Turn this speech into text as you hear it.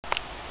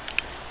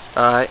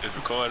Alright. It's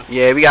recording.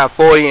 Yeah, we got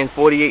 40 and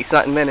 48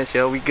 something minutes,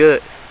 yo. We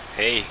good.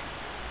 Hey.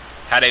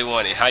 How they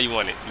want it? How you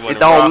want it? You want it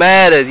don't raw?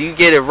 matter. You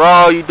get it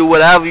raw, you do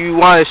whatever you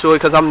want it,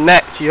 shorty, because I'm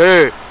next, you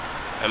heard?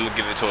 I'm going to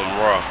give it to him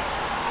raw.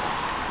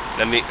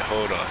 Let me,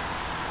 hold on.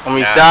 Let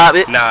me stop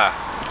it?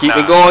 Nah. Keep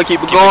it going,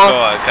 keep it going.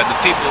 Because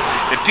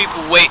the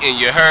people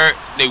waiting, you heard?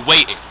 They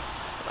waiting.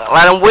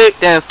 Let them wait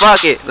then,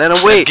 fuck it. Let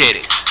them wait. Let's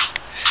get it.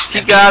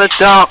 She got a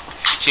dump.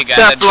 She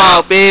got a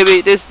dump.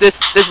 Baby. This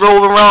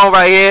Rover Rome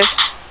right here.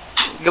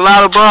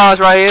 Bugatti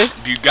Brawnz right here.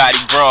 Bugatti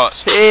Brawnz.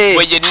 Hey.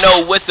 Well, you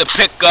know it's a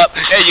pickup,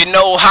 and you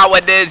know how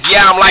it is.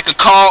 Yeah, I'm like a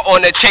car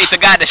on the chase. I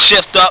got to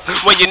shift up.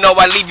 When you know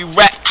I leave you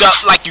wrapped up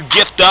like you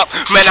gift up.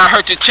 Man, I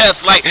hurt your chest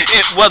like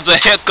it was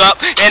a hiccup,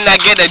 and I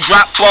get a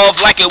drop off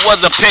like it was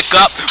a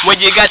pickup.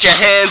 When you got your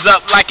hands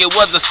up like it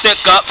was a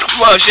stick up.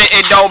 Well, shit,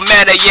 it don't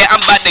matter. Yeah,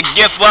 I'm about to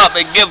give up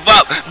and give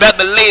up. Better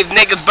believe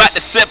niggas about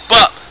to sip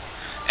up.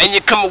 And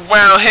you come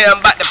around here, I'm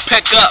about to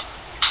pick up.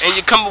 And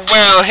you come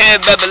around here,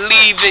 better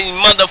believe in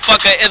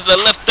motherfucker is a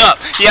lift up.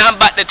 Yeah, I'm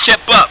about to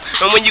chip up.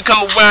 And when you come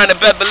around, I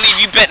better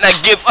believe you better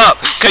not give up.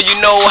 Cause you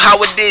know how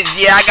it is,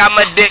 yeah, I got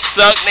my dick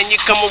sucked. Then you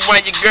come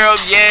around your girl,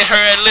 yeah,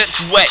 her lips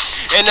wet.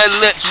 And her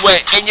lips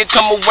wet. And you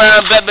come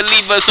around, better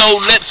believe her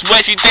old lips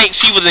wet. She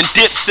thinks she was in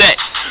Dipset.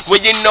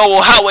 Well, you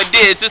know how it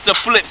is, it's a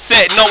flip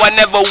set. No, I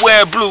never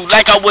wear blue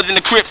like I was in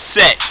the Crip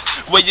set.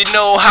 Well, you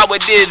know how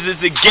it is,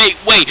 it's a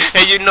gateway.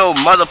 And you know,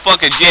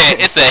 motherfucker, yeah,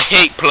 it's a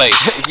hate play.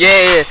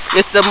 Yeah,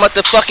 it's a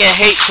motherfucking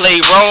hate play.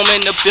 Rome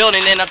in the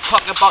building and I'm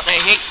talking about the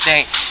hate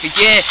thing.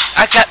 Yeah,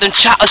 I got them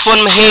choppers for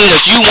them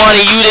haters. You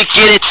wanted you to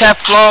get it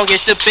Teflon,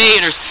 it's the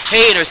baiters.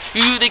 Haters,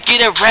 you to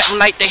get it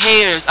rapping like the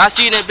haters. I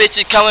see them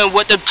bitches coming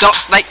with the dumps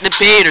like the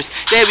baiters.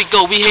 There we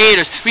go, we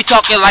haters. We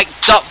talking like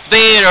Darth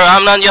Vader.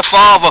 I'm not your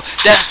father.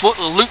 That's what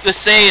Luke the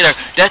Satyr.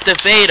 That's the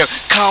Vader.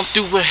 Come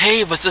through with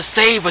havers, the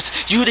savers.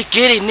 You to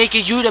get it,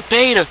 nigga. You the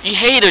baiter. You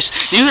haters.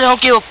 You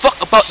don't give a fuck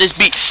about this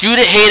beat. You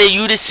the hater.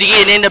 You to see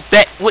it in the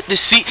back with the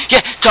seat.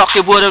 Yeah,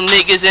 talking with them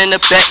niggas in the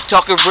back,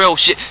 talking real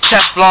shit.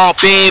 Teflon,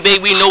 baby.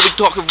 We know we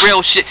talking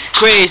real shit.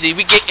 Crazy.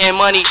 We getting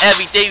money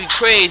every day. We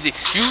crazy.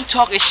 You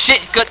talking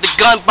shit. Got the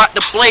gun about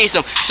to blaze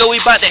them. So we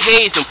about to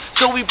haze them.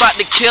 So we about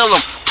to kill them.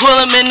 Pull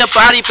them in the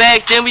body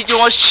bag. Then we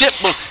gonna ship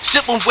them.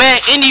 Ship them where?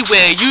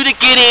 Anywhere. You to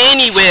get it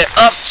anywhere.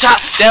 Up top,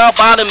 down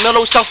by the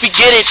middle. So we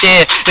get it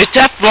there. It's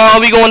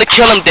Teflon. We gonna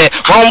kill them there.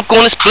 Rome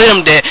gonna split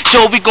them there.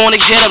 So we gonna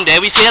hit them there.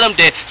 We hit them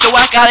there. So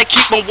I gotta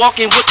keep them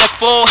walking with the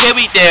full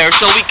heavy there.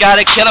 So we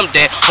gotta kill them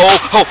there. Ho,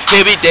 ho,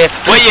 heavy there.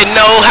 Well, you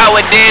know how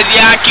it is.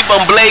 Yeah, I keep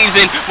them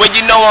blazing. When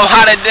you know I'm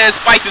hotter than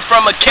spices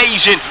from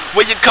occasion.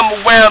 When you come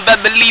around,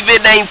 better believe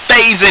it ain't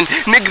phasing.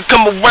 Niggas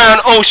come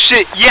around, oh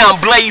shit, yeah,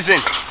 I'm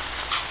blazing.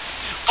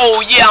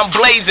 Oh yeah, I'm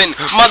blazing.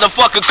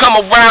 Motherfucker come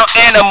around,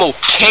 animal,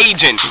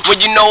 Cajun.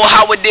 When you know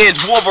how it is,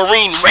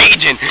 Wolverine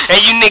raging. And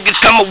you niggas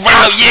come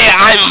around, yeah,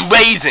 I'm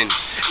blazing.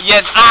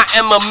 Yes, I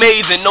am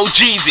amazing, no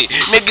Jeezy.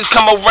 Niggas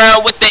come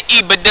around with the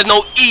E, but there's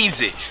no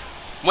easy.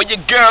 When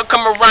your girl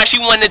come around, she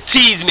wanna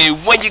tease me.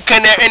 When you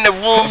come there in the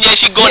room, yeah,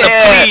 she gonna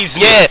please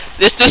me. Yeah,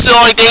 this is the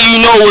only thing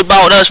you know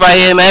about us right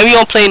here, man. We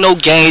don't play no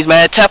games,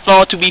 man.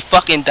 Teflon to be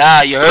fucking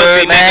die, you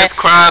heard, man?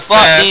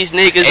 Fuck these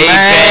niggas,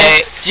 man.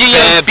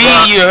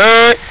 GMB, you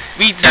heard?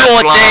 We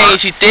doing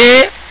things, you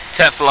did?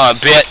 Teflon,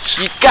 bitch.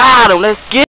 You got him, let's get